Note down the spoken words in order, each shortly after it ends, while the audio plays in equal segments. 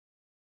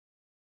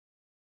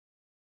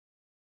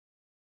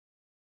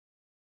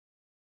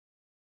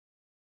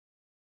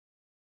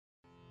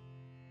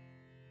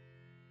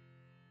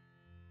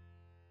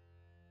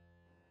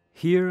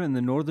Here in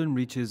the northern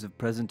reaches of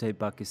present-day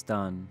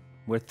Pakistan,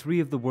 where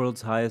three of the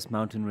world's highest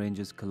mountain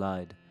ranges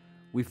collide,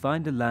 we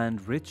find a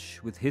land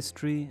rich with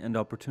history and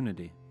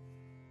opportunity.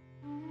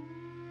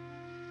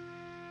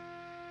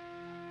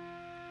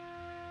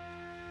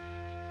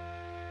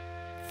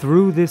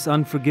 Through this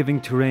unforgiving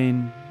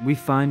terrain, we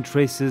find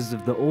traces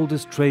of the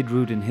oldest trade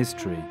route in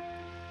history,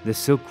 the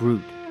Silk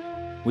Route,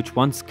 which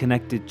once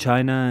connected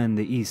China and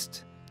the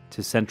East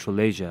to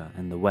Central Asia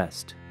and the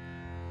West.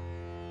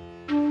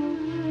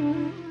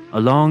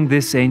 Along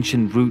this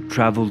ancient route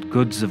traveled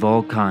goods of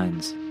all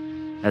kinds,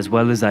 as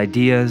well as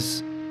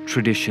ideas,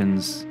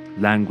 traditions,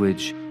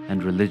 language,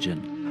 and religion.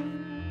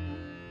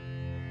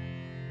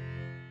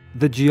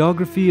 The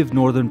geography of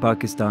northern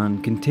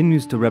Pakistan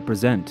continues to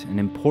represent an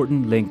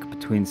important link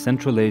between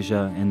Central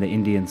Asia and the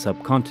Indian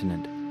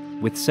subcontinent,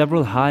 with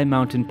several high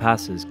mountain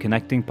passes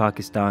connecting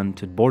Pakistan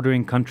to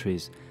bordering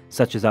countries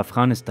such as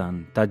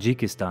Afghanistan,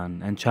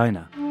 Tajikistan, and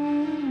China.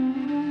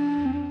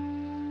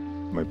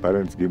 My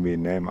parents give me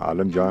name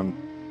Alam Jan.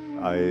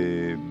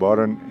 I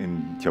born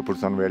in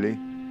Chapursan Valley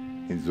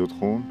in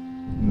Zudkhun.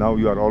 Now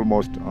you are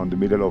almost on the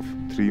middle of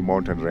three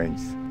mountain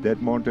ranges.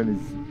 That mountain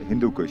is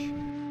Hindu Kush.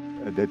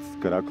 That's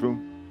Karakoram.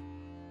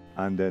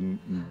 And then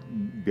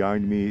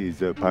behind me is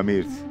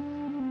Pamir.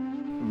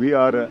 We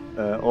are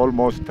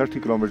almost 30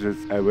 kilometers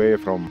away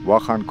from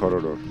Wakhan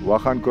corridor.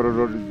 Wakhan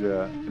corridor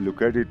is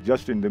located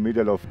just in the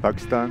middle of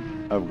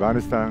Pakistan,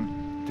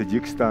 Afghanistan,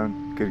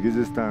 Tajikistan,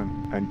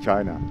 Kyrgyzstan, and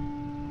China.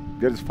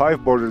 There's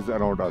 5 borders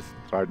around us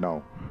right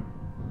now.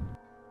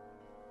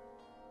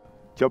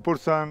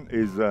 Chapursan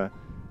is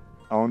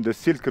on the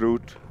Silk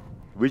Route,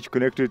 which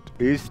connected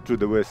east to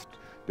the west.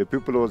 The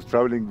people was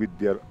traveling with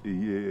their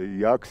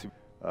yaks,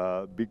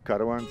 big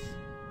caravans,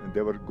 and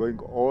they were going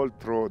all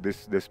through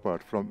this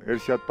part, from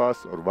Irshad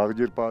Pass or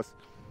Waghjir Pass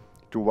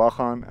to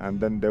Wakhan, and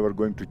then they were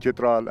going to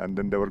Chitral, and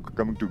then they were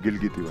coming to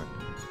Gilgit even.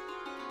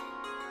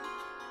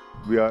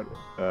 We are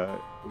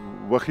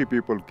Wakhi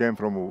people came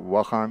from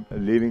Wakhan,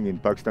 living in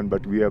Pakistan,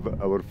 but we have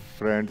our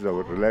friends,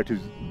 our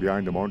relatives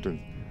behind the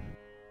mountains.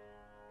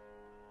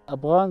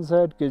 Afghan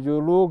side के जो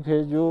लोग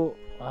हैं, जो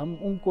हम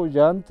उनको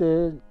जानते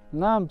हैं,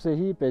 नाम से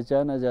ही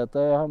पहचाना जाता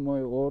है। हम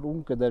और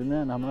उनके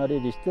दरमियान हमारे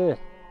रिश्ते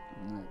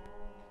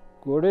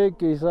घोड़े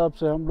के हिसाब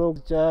से हम लोग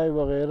चाय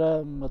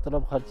वगैरह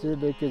मतलब खर्चे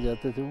लेके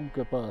जाते थे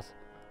उनके पास।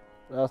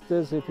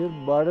 रास्ते से फिर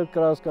बॉर्डर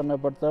क्रॉस करना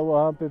पड़ता है,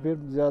 वहाँ पे फिर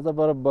ज़्यादा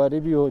बर्फ़बारी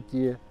भी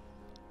होती है,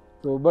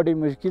 तो बड़ी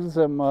मुश्किल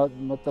से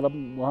मतलब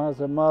वहाँ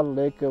से माल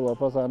लेके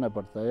वापस आना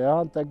पड़ता है।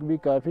 यहाँ तक भी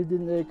काफ़ी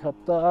दिन, 1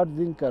 हफ्ता 8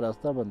 दिन का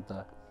रास्ता बनता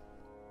है।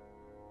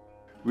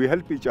 We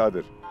help each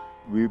other.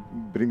 We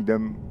bring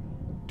them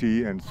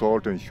tea and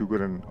salt and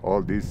sugar and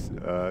all these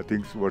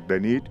things what they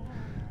need,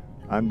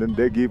 and then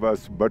they give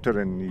us butter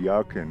and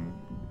yak and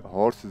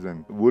horses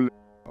and wool.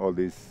 All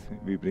this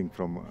we bring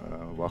from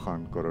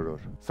Wakhan corridor.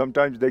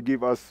 Sometimes they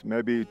give us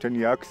maybe 10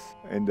 yaks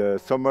in the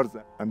summers,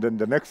 and then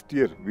the next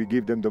year we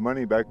give them the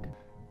money back.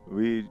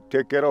 We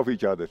take care of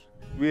each other.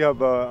 We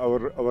have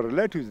our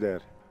relatives there.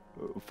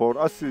 For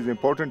us, it's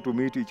important to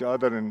meet each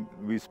other, and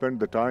we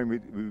spend the time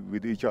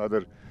with each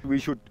other. We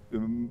should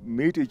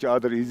meet each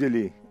other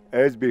easily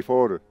as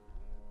before.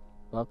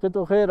 बाकी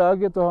तो खैर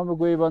आगे तो हमें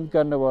कोई बंद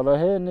करने वाला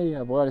है नहीं।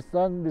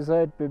 अफगानिस्तान भी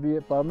साइड पे भी,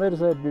 पामेर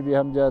साइड पे भी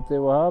हम जाते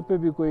हैं, वहाँ पे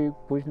भी कोई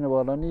पूछने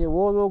वाला नहीं है।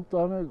 वो लोग तो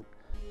हमें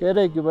कह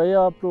रहे हैं कि भाई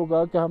आप लोग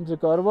आके हमसे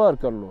कारोबार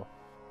कर लो।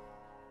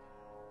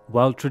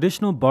 While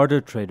traditional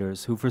barter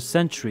traders who for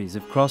centuries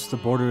have crossed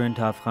the border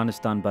into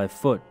Afghanistan by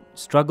foot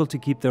struggle to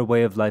keep their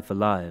way of life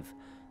alive,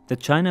 the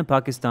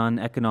China-Pakistan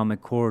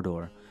Economic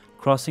Corridor,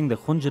 crossing the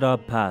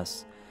Khunjarab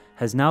Pass,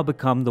 has now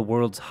become the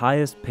world's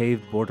highest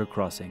paved border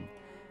crossing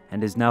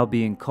and is now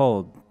being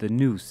called the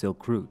new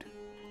Silk Route.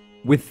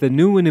 With the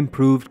new and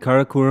improved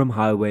Karakoram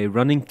highway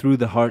running through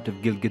the heart of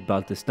Gilgit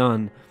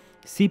Baltistan,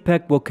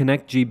 CPEC will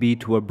connect GB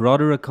to a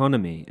broader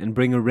economy and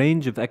bring a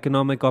range of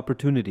economic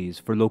opportunities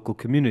for local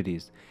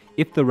communities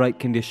if the right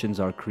conditions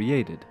are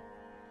created.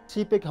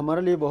 CPEC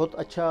हमारे लिए बहुत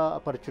अच्छा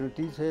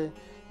opportunities है।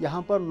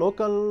 यहाँ पर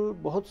local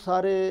बहुत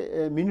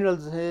सारे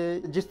minerals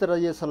हैं, जिस तरह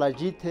ये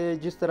सलाजीत है,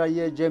 जिस तरह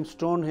ये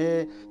जेमस्टोन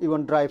है,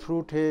 इवन ड्राई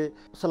फ्रूट है।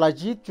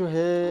 सलाजीत जो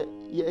है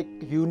ये एक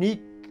यूनिक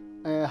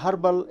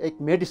हर्बल एक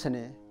मेडिसिन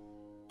है।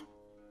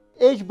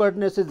 एज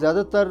बढ़ने से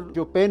ज़्यादातर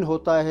जो पेन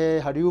होता है,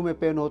 हड्डियों में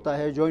पेन होता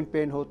है, जॉइंट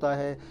पेन होता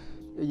है,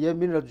 ये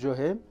मिनरल जो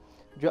है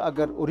जो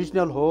अगर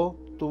ओरिजिनल हो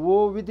तो वो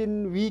विद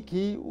इन वीक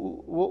ही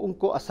वो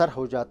उनको असर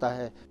हो जाता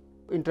है।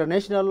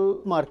 इंटरनेशनल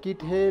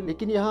मार्केट है,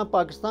 लेकिन यहाँ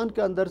पाकिस्तान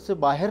के अंदर से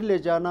बाहर ले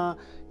जाना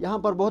यहाँ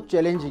पर बहुत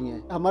चैलेंजिंग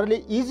है। हमारे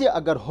लिए ईजी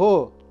अगर हो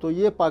तो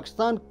ये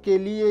पाकिस्तान के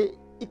लिए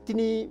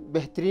इतनी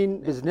बेहतरीन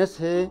बिजनेस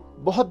है,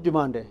 बहुत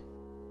डिमांड है।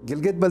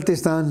 गिलगित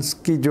बल्तिस्तान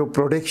की जो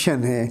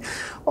प्रोडक्शन है,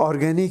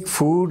 ऑर्गेनिक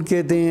फूड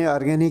के दें,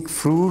 ऑर्गेनिक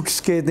फ्रूट्स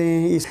के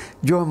दें,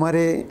 जो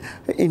हमारे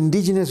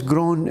इंडिजिनस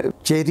ग्रोन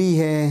चेरी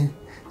है,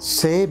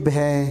 सेब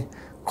है,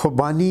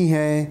 खुबानी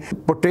है,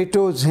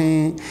 पोटैटोज़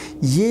हैं,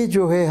 ये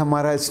जो है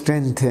हमारा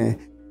स्ट्रेंथ है।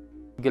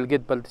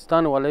 गिलगित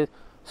बल्तिस्तान वाले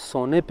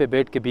सोने पे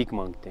बैठ के भीख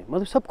मांगते हैं।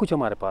 मतलब सब कुछ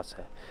हमारे पास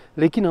है,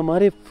 लेकिन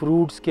हमारे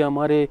फ्रूट्स के,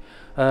 हमारे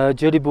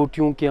जड़ी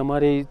बूटियों के,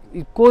 हमारे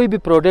कोई भी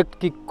प्रोडक्ट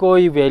की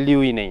कोई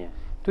वैल्यू ही नहीं है।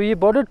 तो ये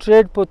बॉर्डर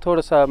ट्रेड पर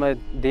थोड़ा सा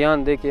हमें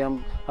ध्यान दे कि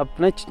हम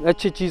अपने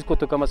अच्छी चीज़ को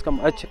तो कम से कम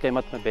अच्छी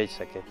कीमत में बेच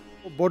सकें।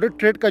 बॉर्डर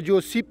ट्रेड का जो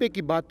CPEC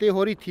की बातें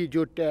हो रही थी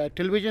जो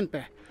टेलीविज़न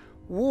पे,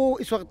 वो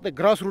इस वक्त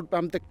ग्रास रूट पे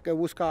हम तक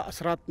उसका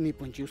असरात नहीं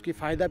पहुंची, उसकी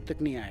फ़ायदा अब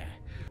तक नहीं आया है।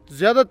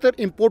 ज़्यादातर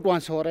इंपोर्ट वहाँ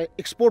से हो रहा है,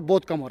 एक्सपोर्ट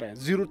बहुत कम हो रहा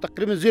है,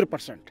 तकरीबन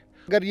 0%।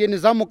 अगर ये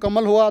निज़ाम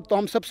मुकम्मल हुआ तो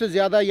हम सबसे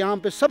ज़्यादा यहाँ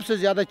पे सबसे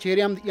ज़्यादा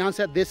चेहरे हम यहाँ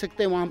से दे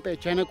सकते हैं वहाँ पे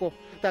चाइना को।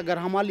 अगर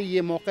हमारे लिए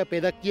ये मौका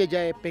पैदा किया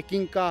जाए,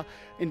 पैकिंग का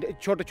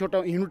छोटा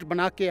छोटा यूनिट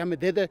बना के हमें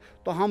दे दे,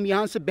 तो हम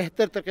यहाँ से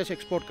बेहतर तरीके से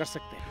एक्सपोर्ट कर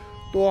सकते हैं।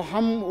 तो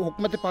हम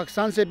हुकूमत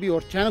पाकिस्तान से भी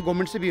और चाइना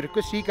गवर्नमेंट से भी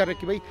रिक्वेस्ट यही कर रहे हैं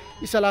कि भाई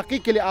इस इलाके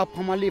के लिए आप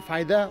हमारे लिए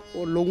फ़ायदा,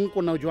 और लोगों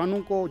को, नौजवानों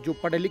को जो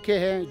पढ़े लिखे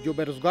हैं, जो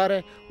बेरोज़गार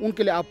हैं,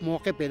 उनके लिए आप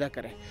मौके पैदा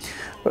करें।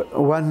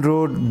 वन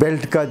रोड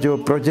बेल्ट का जो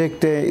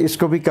प्रोजेक्ट है,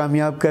 इसको भी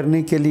कामयाब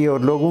करने के लिए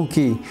और लोगों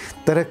की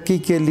तरक्की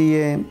के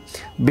लिए,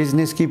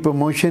 बिज़नेस की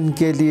प्रमोशन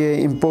के लिए,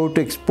 इंपोर्ट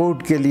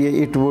एक्सपोर्ट के लिए,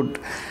 it would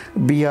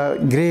be a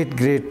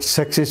great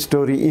success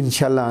story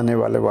इंशाल्लाह आने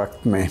वाले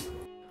वक्त में।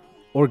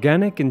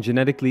 Organic and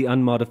genetically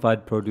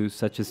unmodified produce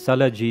such as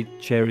salajit,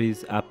 cherries,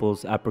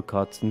 apples,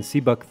 apricots, and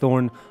sea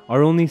buckthorn are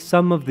only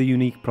some of the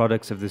unique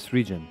products of this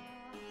region.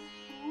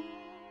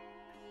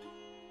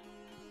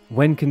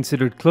 When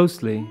considered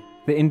closely,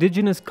 the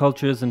indigenous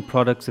cultures and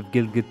products of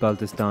Gilgit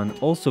Baltistan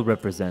also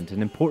represent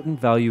an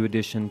important value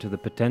addition to the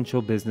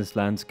potential business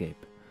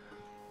landscape.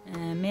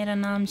 मेरा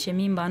नाम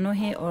शमीम बानो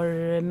है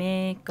और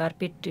मैं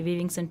carpet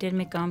weaving centre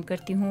में काम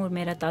करती हूँ और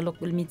मेरा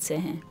ताल्लुक़ उलमीद से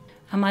है।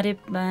 हमारे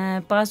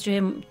पास जो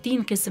है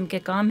 3 किस्म के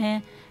काम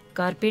हैं,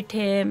 कारपेट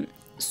है,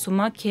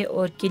 सुमाक है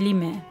और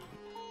किलिम है।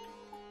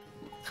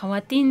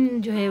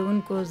 ख़वातीन जो है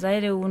उनको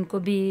ज़ाहिर है उनको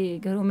भी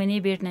घरों में नहीं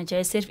बैठना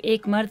चाहिए, सिर्फ़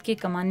एक मर्द के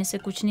कमाने से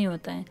कुछ नहीं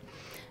होता है।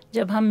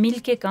 जब हम मिल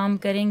के काम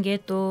करेंगे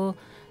तो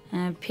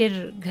फिर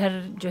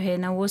घर जो है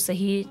ना वो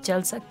सही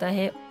चल सकता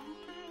है।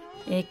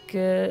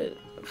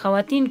 एक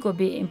ख़वातीन को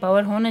भी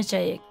एम्पावर होना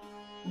चाहिए।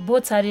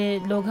 बहुत सारे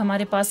लोग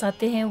हमारे पास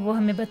आते हैं, वो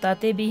हमें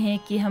बताते भी हैं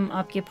कि हम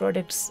आपके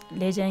प्रोडक्ट्स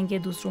ले जाएंगे,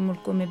 दूसरों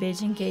मुल्कों में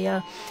भेजेंगे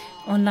या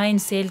ऑनलाइन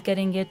सेल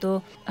करेंगे।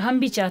 तो हम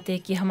भी चाहते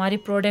हैं कि हमारे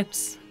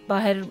प्रोडक्ट्स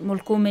बाहर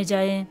मुल्कों में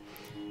जाएं,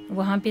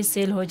 वहाँ पे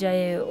सेल हो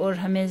जाए और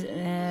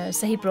हमें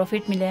सही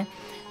प्रॉफिट मिले।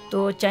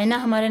 तो चाइना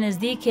हमारे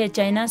नज़दीक है,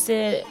 चाइना से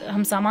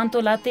हम सामान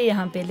तो लाते हैं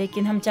यहाँ पे,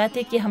 लेकिन हम चाहते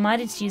हैं कि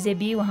हमारी चीज़ें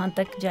भी वहाँ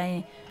तक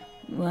जाएँ,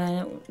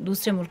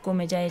 दूसरे मुल्कों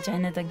में जाए,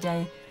 चाइना तक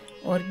जाए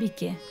और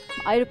बिके।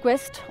 I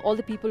request all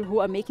the people who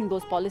are making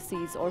those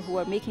policies or who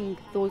are making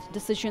those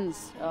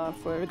decisions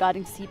for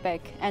regarding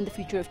CPEC and the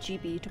future of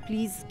GB to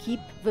please keep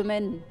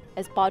women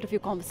as part of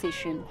your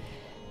conversation.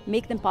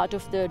 Make them part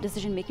of the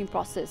decision-making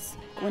process.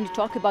 When you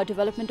talk about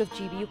development of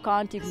GB, you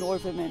can't ignore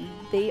women.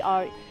 They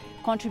are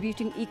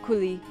contributing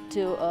equally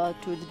to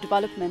the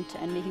development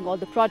and making all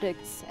the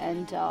products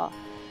and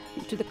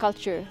to the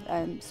culture.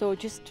 So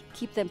just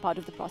keep them part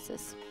of the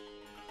process.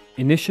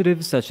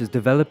 Initiatives such as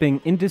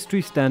developing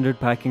industry-standard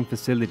packing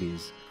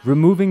facilities,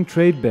 removing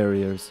trade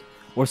barriers,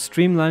 or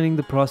streamlining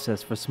the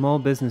process for small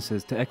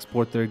businesses to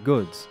export their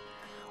goods,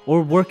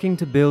 or working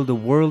to build a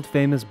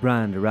world-famous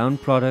brand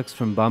around products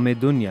from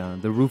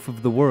Bam-e-Dunya, the roof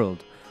of the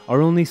world,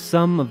 are only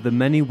some of the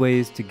many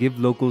ways to give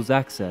locals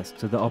access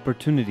to the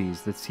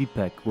opportunities that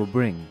CPEC will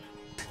bring.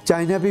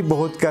 China भी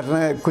बहुत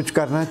कुछ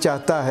करना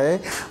चाहता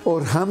है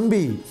और हम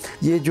भी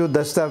ये जो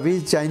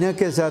दस्तावेज़ चाइना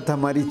के साथ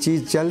हमारी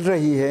चीज़ चल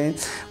रही है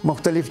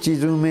मुख्तलिफ़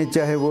चीज़ों में,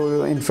 चाहे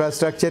वो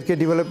इंफ्रास्ट्रक्चर के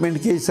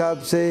डेवलपमेंट के हिसाब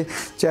से,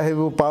 चाहे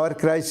वो पावर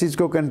क्राइसिस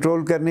को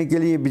कंट्रोल करने के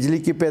लिए बिजली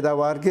की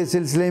पैदावार के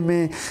सिलसिले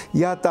में,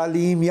 या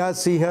तालीम या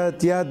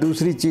सेहत या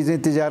दूसरी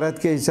चीज़ें तिजारत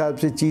के हिसाब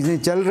से चीज़ें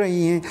चल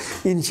रही हैं।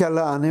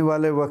 इंशाल्लाह आने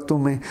वाले वक्तों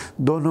में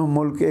दोनों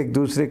मुल्क एक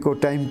दूसरे को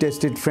टाइम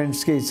टेस्टेड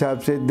फ्रेंड्स के हिसाब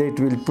say that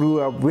will prove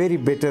a very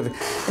better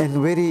and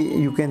very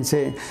you can say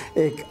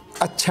एक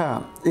अच्छा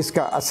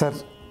इसका असर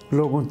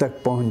लोगों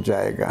तक पहुंच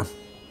जाएगा।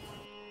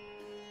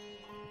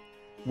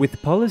 With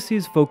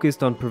policies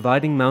focused on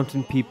providing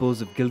mountain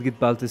peoples of Gilgit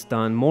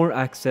Baltistan more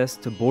access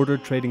to border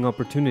trading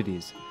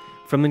opportunities,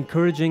 from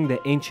encouraging the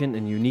ancient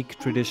and unique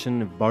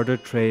tradition of barter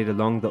trade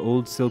along the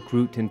old Silk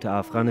Route into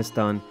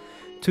Afghanistan,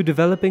 to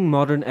developing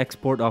modern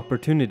export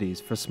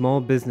opportunities for small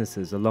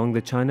businesses along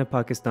the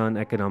China-Pakistan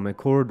economic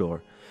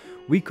corridor,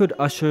 we could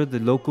usher the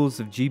locals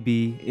of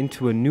GB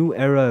into a new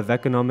era of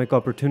economic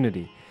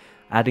opportunity,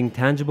 adding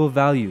tangible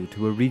value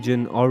to a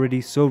region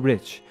already so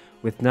rich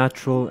with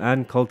natural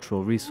and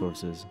cultural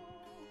resources.